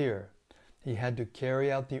charioteer, he had to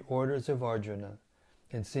carry out the orders of Arjuna,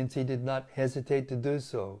 and since he did not hesitate to do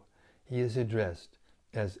so, he is addressed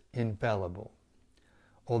as infallible.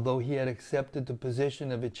 Although he had accepted the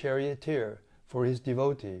position of a charioteer for his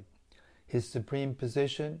devotee, his supreme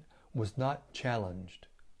position was not challenged.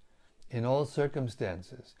 In all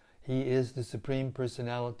circumstances, he is the Supreme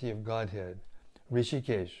Personality of Godhead,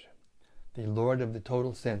 Rishikesh, the Lord of the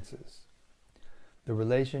total senses. The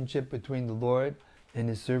relationship between the Lord and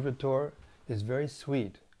his servitor is very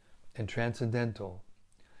sweet and transcendental.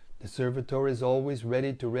 The servitor is always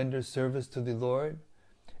ready to render service to the Lord,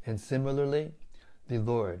 and similarly, the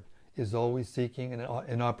Lord is always seeking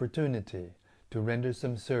an opportunity to render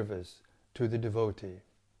some service to the devotee.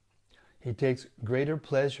 He takes greater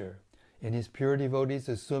pleasure in his pure devotees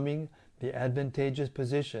assuming the advantageous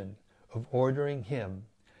position of ordering him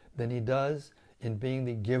than he does in being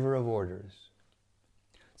the giver of orders.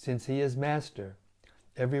 Since he is master,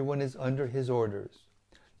 everyone is under his orders,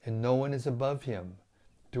 and no one is above him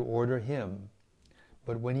to order him.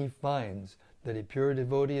 But when he finds that a pure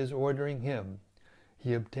devotee is ordering him,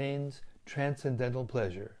 he obtains transcendental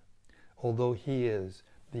pleasure, although he is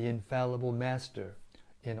the infallible master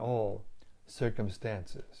in all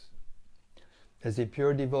circumstances. As a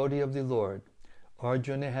pure devotee of the Lord,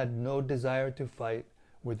 Arjuna had no desire to fight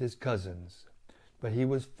with his cousins, but he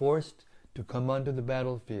was forced to come onto the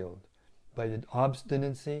battlefield by the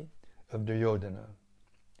obstinacy of Duryodhana,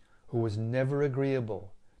 who was never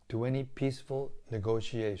agreeable to any peaceful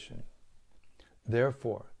negotiation.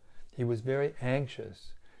 Therefore, he was very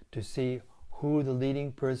anxious to see who the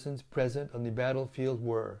leading persons present on the battlefield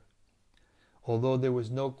were. Although there was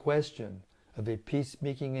no question of a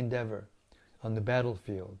peacemaking endeavor on the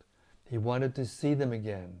battlefield, he wanted to see them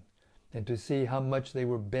again and to see how much they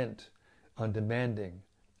were bent on demanding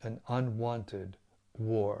an unwanted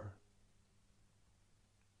war.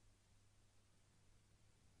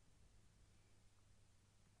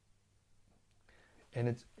 And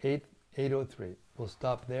it's 8:03. We'll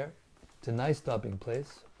stop there. It's a nice stopping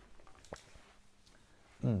place.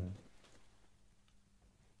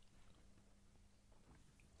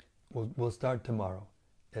 We'll start tomorrow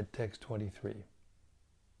at text 23.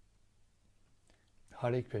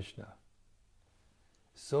 Hare Krishna.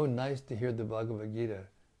 So nice to hear the Bhagavad Gita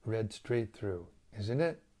read straight through, isn't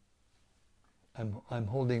it? I'm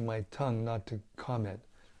holding my tongue not to comment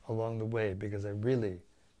along the way because I really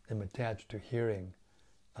am attached to hearing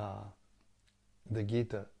the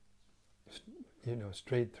Gita,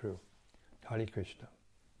 straight through. Hare Krishna.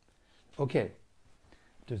 Okay,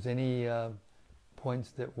 if there's any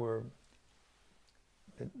points that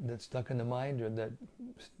stuck in the mind or that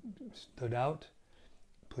stood out,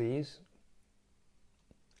 please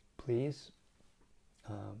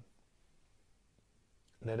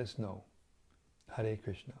let us know. Hare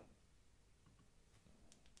Krishna.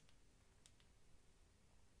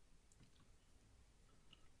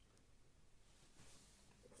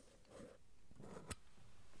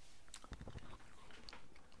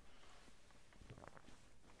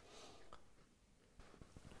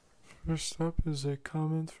 First up is a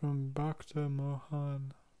comment from Bhakta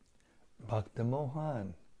Mohan. Bhakta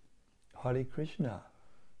Mohan. Hare Krishna.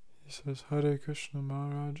 He says, Hare Krishna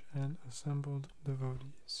Maharaj and assembled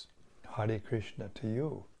devotees. Hare Krishna to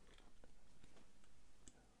you.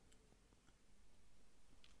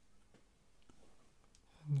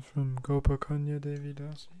 And from Gopakanya Devi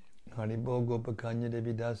Dasi. Haribo Gopakanya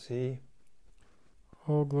Devi Dasi.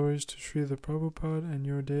 All glories to Srila Prabhupada and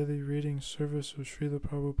your daily reading service of Srila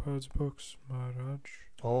Prabhupada's books, Maharaj.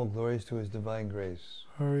 All glories to His divine grace.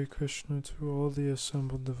 Hare Krishna to all the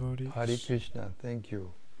assembled devotees. Hare Krishna, thank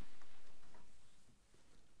you.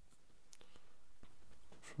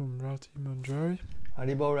 From Rati Manjari.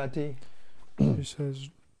 Haribo Rati. She says,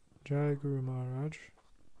 Jai Guru Maharaj,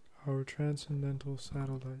 our transcendental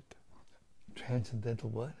satellite. Transcendental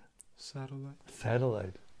what? Satellite.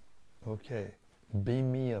 Satellite. Okay.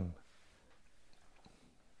 Beamium.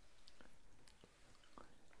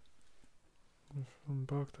 From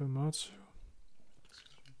Bhakta Matsu.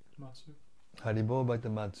 Matsu. Haribo Bhakta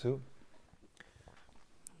Matsu.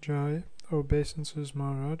 Jai, obeisances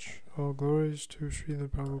Maharaj, all glories to Srila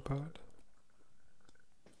Prabhupada.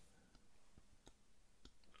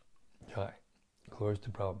 Glories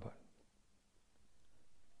to Prabhupada.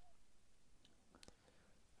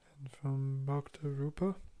 And from Bhakta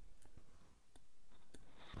Rupa.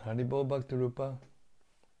 Haribol Bhakta Rupa.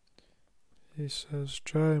 He says,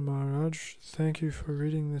 Jai Maharaj, thank you for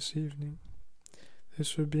reading this evening.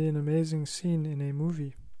 This would be an amazing scene in a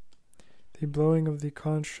movie. The blowing of the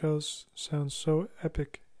conch shells sounds so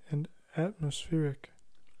epic and atmospheric.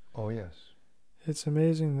 Oh, yes. It's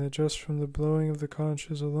amazing that just from the blowing of the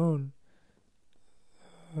conches alone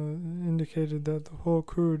indicated that the whole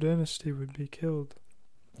Kuru dynasty would be killed.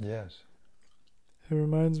 Yes. It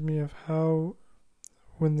reminds me of how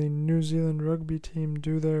when the New Zealand rugby team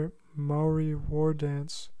do their Maori war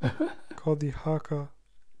dance called the haka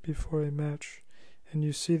before a match, and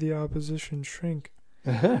you see the opposition shrink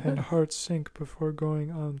and hearts sink before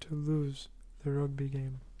going on to lose the rugby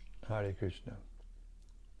game. Hare Krishna.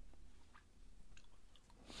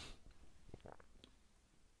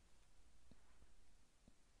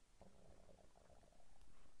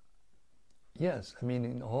 Yes, I mean,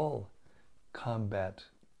 in all combat,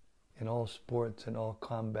 in all sports, in all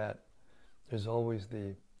combat, there's always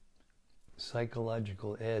the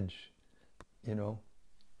psychological edge,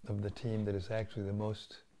 of the team that is actually the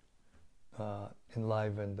most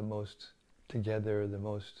enlivened, the most together, the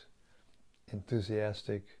most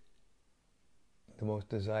enthusiastic, the most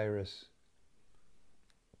desirous.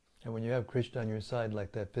 And when you have Krishna on your side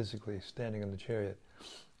like that, physically standing on the chariot,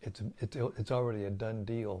 it's already a done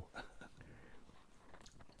deal.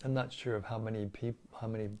 I'm not sure of how many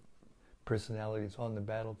personalities on the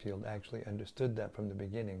battlefield actually understood that from the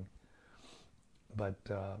beginning. But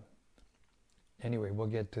anyway, we'll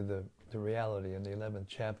get to the reality in the 11th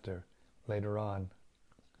chapter later on.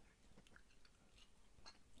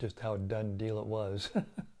 Just how done deal it was.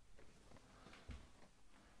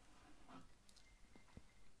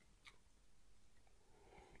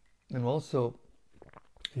 And also,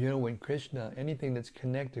 when Krishna, anything that's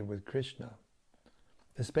connected with Krishna,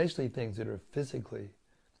 especially things that are physically,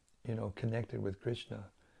 connected with Krishna,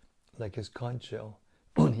 like his conch shell,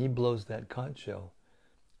 when he blows that conch shell,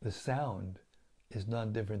 the sound is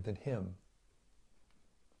not different than him.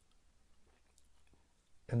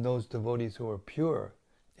 And those devotees who are pure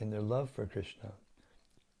in their love for Krishna,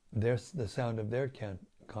 the sound of their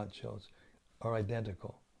conch shells are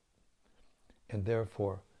identical. And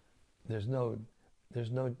therefore, there's no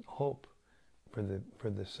hope for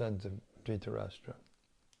the sons of Dhritarashtra.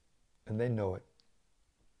 And they know it.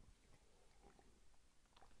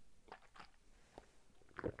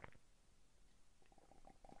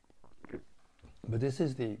 But this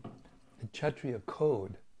is the Kshatriya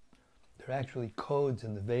code. There are actually codes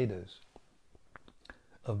in the Vedas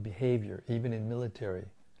of behavior, even in military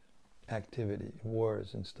activity,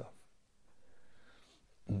 wars and stuff.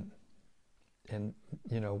 And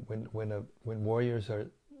when warriors are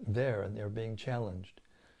there and they're being challenged,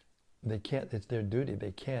 they can't. It's their duty.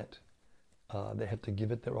 They can't. They have to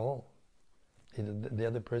give it their all. Either the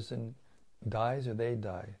other person dies or they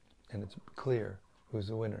die, and it's clear who's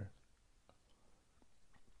the winner.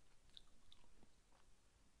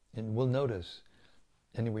 And we'll notice,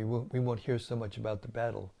 anyway, we won't hear so much about the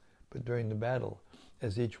battle, but during the battle,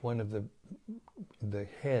 as each one of the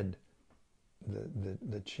head,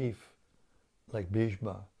 the chief, like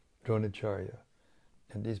Bhishma, Dronacharya,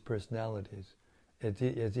 and these personalities, as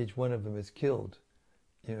each one of them is killed,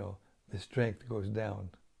 the strength goes down,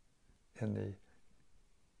 and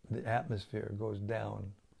the atmosphere goes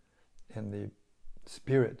down, and the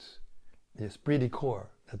spirits, the esprit de corps,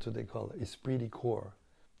 that's what they call it, esprit de corps,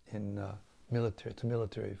 in military, it's a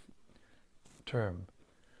military term,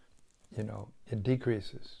 it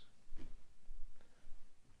decreases.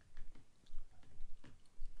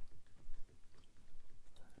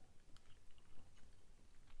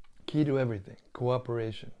 Key to everything,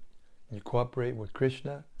 cooperation. You cooperate with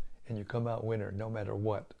Krishna and you come out winner no matter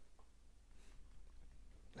what.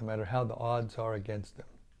 No matter how the odds are against them.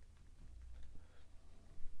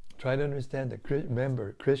 Try to understand that,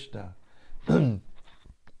 remember, Krishna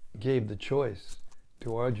gave the choice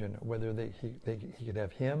to Arjuna whether he could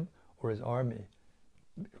have him or his army.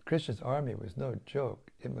 Krishna's army was no joke.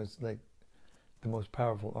 It was like the most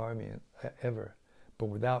powerful army ever. But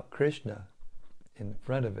without Krishna in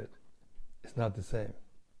front of it, it's not the same.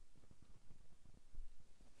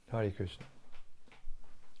 Hare Krishna.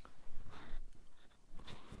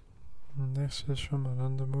 Next is from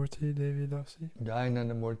Anandamurti Devidasi. Jai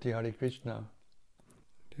Anandamurti, Hare Krishna.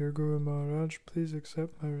 Dear Guru Maharaj, please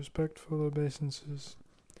accept my respectful obeisances.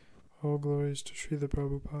 All glories to Srila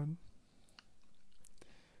Prabhupada.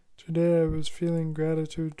 Today I was feeling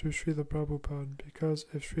gratitude to Srila Prabhupada because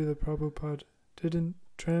if Srila Prabhupada didn't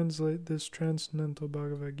translate this transcendental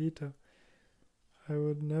Bhagavad Gita, I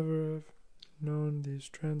would never have known these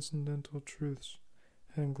transcendental truths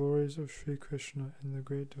and glories of Sri Krishna and the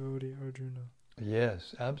great devotee Arjuna.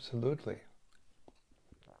 Yes, absolutely.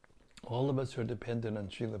 All of us are dependent on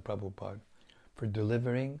Srila Prabhupada for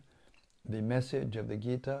delivering the message of the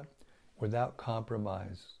Gita without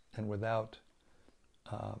compromise and without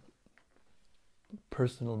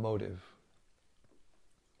personal motive,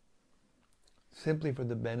 simply for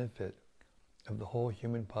the benefit of the whole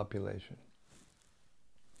human population.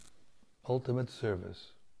 Ultimate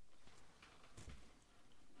service.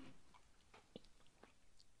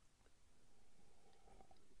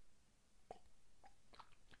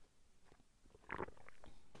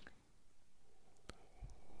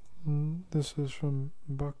 This is from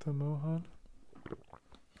Bhakta Mohan.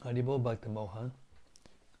 Haribol Bhakta Mohan.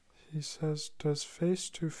 He says, does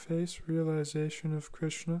face-to-face realization of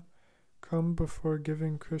Krishna come before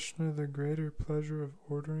giving Krishna the greater pleasure of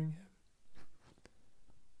ordering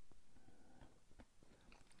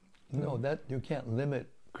him? No, that you can't limit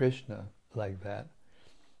Krishna like that.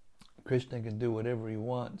 Krishna can do whatever he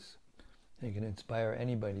wants. He can inspire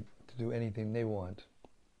anybody to do anything they want.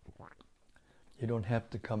 You don't have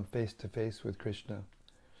to come face to face with Krishna.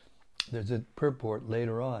 There's a purport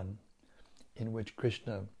later on in which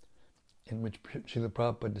Srila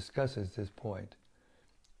Prabhupada discusses this point.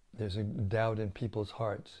 There's a doubt in people's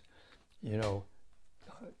hearts.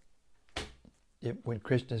 When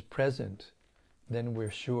Krishna is present, then we're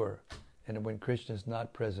sure. And when Krishna is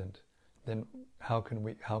not present, then how can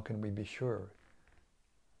we be sure?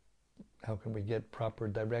 How can we get proper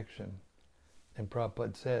direction? And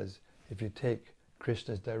Prabhupada says, if you take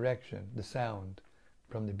Krishna's direction, the sound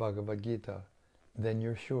from the Bhagavad Gita, then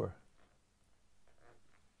you're sure.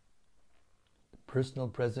 Personal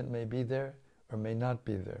presence may be there or may not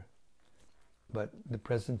be there, but the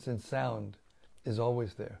presence in sound is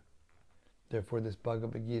always there. Therefore, this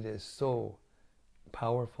Bhagavad Gita is so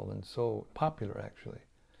powerful and so popular, actually,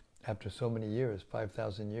 after so many years,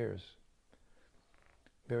 5,000 years.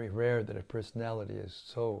 Very rare that a personality is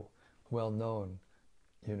so well known,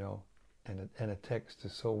 and a text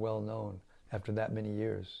is so well known after that many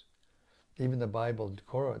years. Even the Bible, the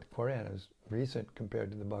Quran is recent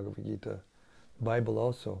compared to the Bhagavad Gita. Bible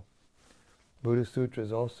also. Buddha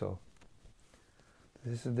Sutras also.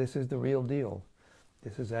 This is the real deal.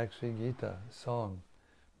 This is actually Gita, song.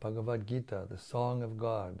 Bhagavad Gita, the song of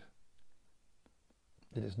God.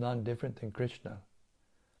 It is non-different than Krishna.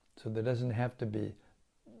 So there doesn't have to be,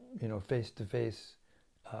 face-to-face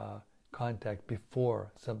contact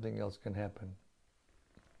before something else can happen.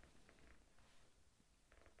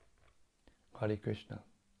 Hare Krishna.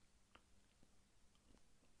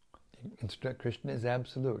 Krishna is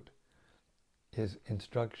absolute. His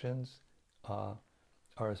instructions are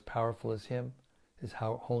as powerful as him. His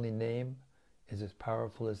holy name is as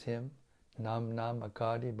powerful as him. Nam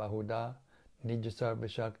Akadi Bahuda Nija Sarva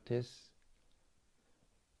Shaktis.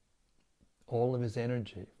 All of his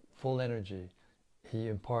energy, full energy, he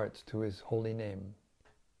imparts to his holy name.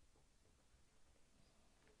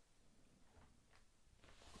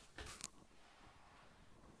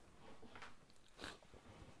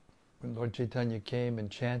 When Lord Chaitanya came and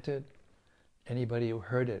chanted, anybody who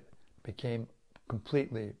heard it became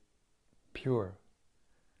completely pure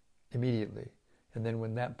immediately. And then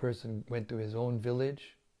when that person went to his own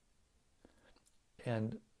village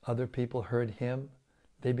and other people heard him,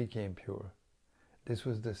 they became pure. This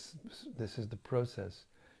is the process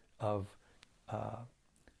of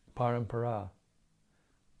parampara.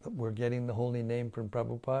 We're getting the holy name from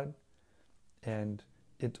Prabhupada, and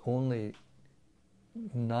it's only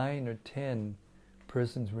 9 or 10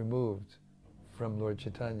 persons removed from Lord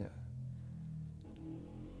Chaitanya.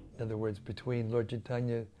 In other words, between Lord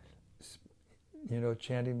Chaitanya,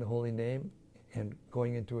 chanting the holy name and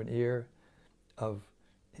going into an ear of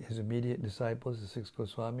his immediate disciples, the 6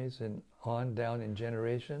 Goswamis, and on down in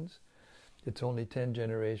generations, it's only 10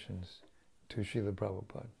 generations to Srila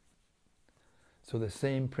Prabhupada. So the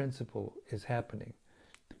same principle is happening.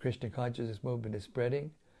 The Krishna consciousness movement is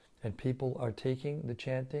spreading, and people are taking the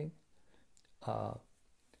chanting.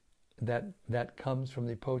 That comes from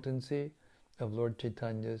the potency of Lord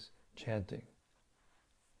Chaitanya's chanting.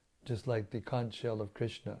 Just like the conch shell of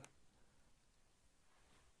Krishna,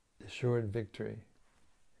 assured victory.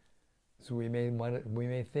 So we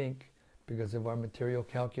may think, because of our material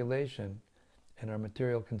calculation and our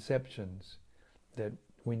material conceptions, that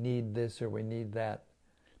we need this or we need that.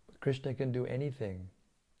 But Krishna can do anything.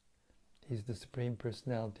 He's the Supreme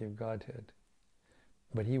Personality of Godhead.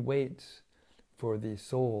 But he waits for the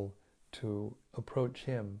soul to approach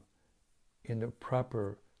him in the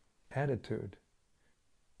proper attitude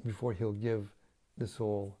before he'll give the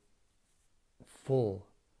soul full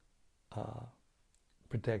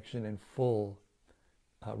protection and full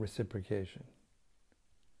reciprocation.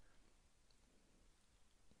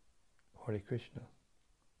 Hare Krishna.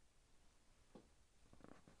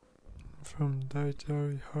 From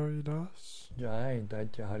Daitya Haridas. Jai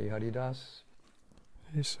Daitya Hari Haridas.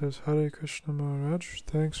 He says, Hare Krishna Maharaj,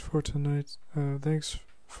 thanks for tonight. Thanks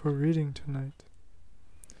for reading tonight.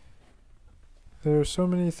 There are so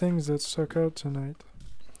many things that stuck out tonight.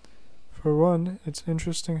 For one, it's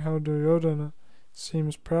interesting how Duryodhana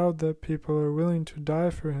seems proud that people are willing to die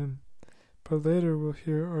for him, but later we'll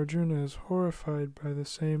hear Arjuna is horrified by the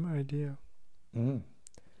same idea.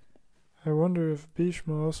 I wonder if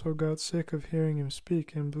Bhishma also got sick of hearing him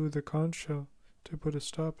speak and blew the conch shell to put a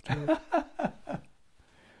stop to it.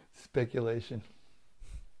 Speculation.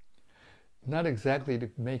 Not exactly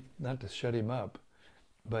not to shut him up,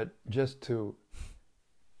 but just to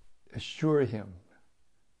assure him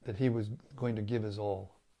that he was going to give his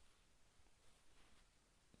all.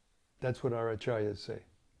 That's what our acharyas say.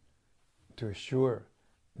 To assure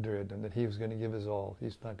Duryodhana that he was going to give his all.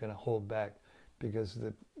 He's not going to hold back because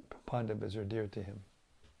the Pandavas are dear to him.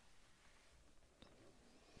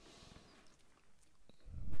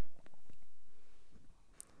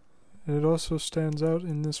 It also stands out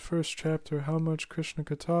in this first chapter how much Krishna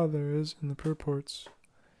Katha there is in the purports.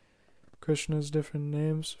 Krishna's different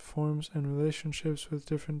names, forms, and relationships with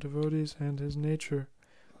different devotees and his nature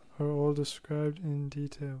are all described in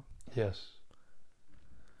detail. Yes.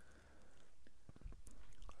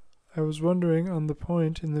 I was wondering on the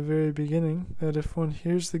point in the very beginning that if one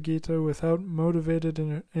hears the Gita without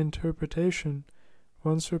motivated interpretation,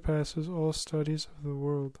 one surpasses all studies of the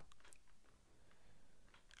world.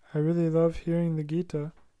 I really love hearing the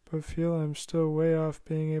Gita, but feel I'm still way off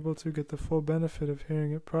being able to get the full benefit of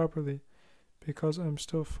hearing it properly, because I'm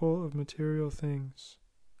still full of material things.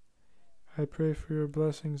 I pray for your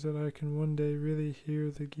blessings that I can one day really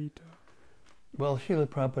hear the Gita. Well, Srila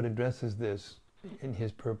Prabhupada addresses this in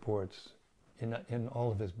his purports, in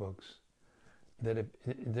all of his books, that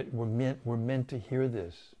we're meant to hear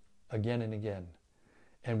this again and again,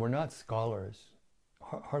 and we're not scholars.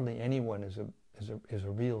 Hardly anyone is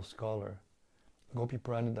a real scholar. Gopi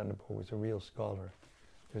Pranadhana Prabhu was a real scholar.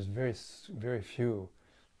 There's very few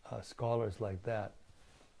scholars like that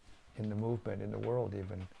in the movement, in the world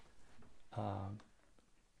even.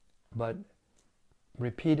 But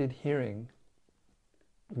repeated hearing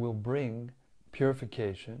will bring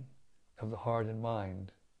purification of the heart and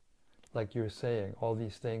mind. Like you're saying, all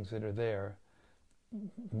these things that are there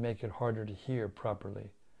make it harder to hear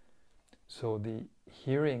properly. So the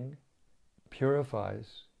hearing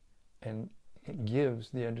purifies and it gives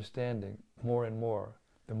the understanding more and more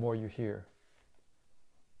the more you hear.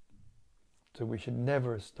 So we should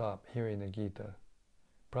never stop hearing the Gita.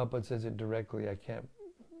 Prabhupada says it directly. I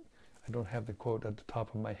don't have the quote at the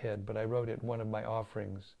top of my head, but I wrote it in one of my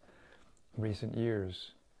offerings in recent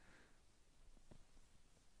years.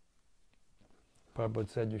 Prabhupada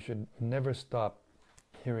said you should never stop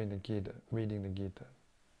hearing the Gita, reading the Gita.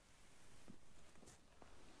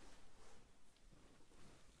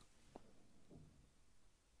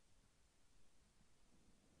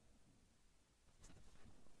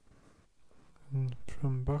 And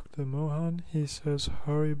from Bhakta Mohan, he says,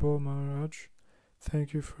 Haribol Maharaj,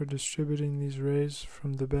 thank you for distributing these rays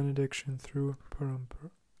from the benediction through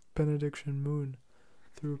Parampara. Benediction moon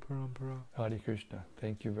through Parampara. Hare Krishna,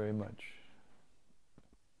 thank you very much.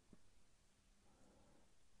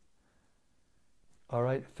 All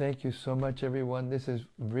right, thank you so much, everyone. This is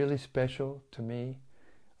really special to me.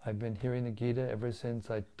 I've been hearing the Gita ever since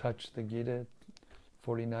I touched the Gita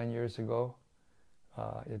 49 years ago.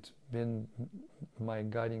 It's been my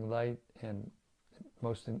guiding light and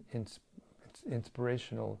most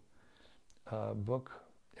inspirational book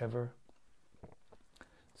ever.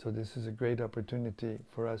 So this is a great opportunity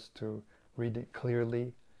for us to read it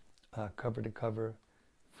clearly, cover to cover,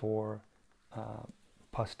 for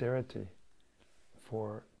posterity,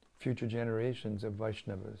 for future generations of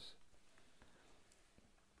Vaishnavas.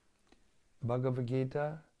 Bhagavad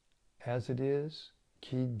Gita, as it is,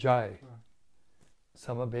 ki jai.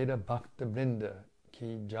 Samaveda Bhakta Vrinda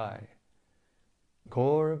ki jai.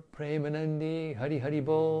 Gaur Premanandi Hari Hari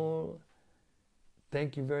Bol.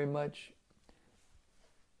 Thank you very much.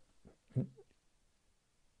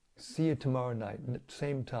 See you tomorrow night,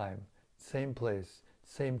 same time, same place,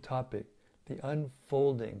 same topic. The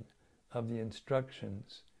unfolding of the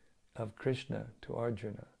instructions of Krishna to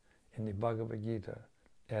Arjuna in the Bhagavad Gita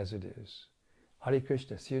as it is. Hare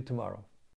Krishna. See you tomorrow.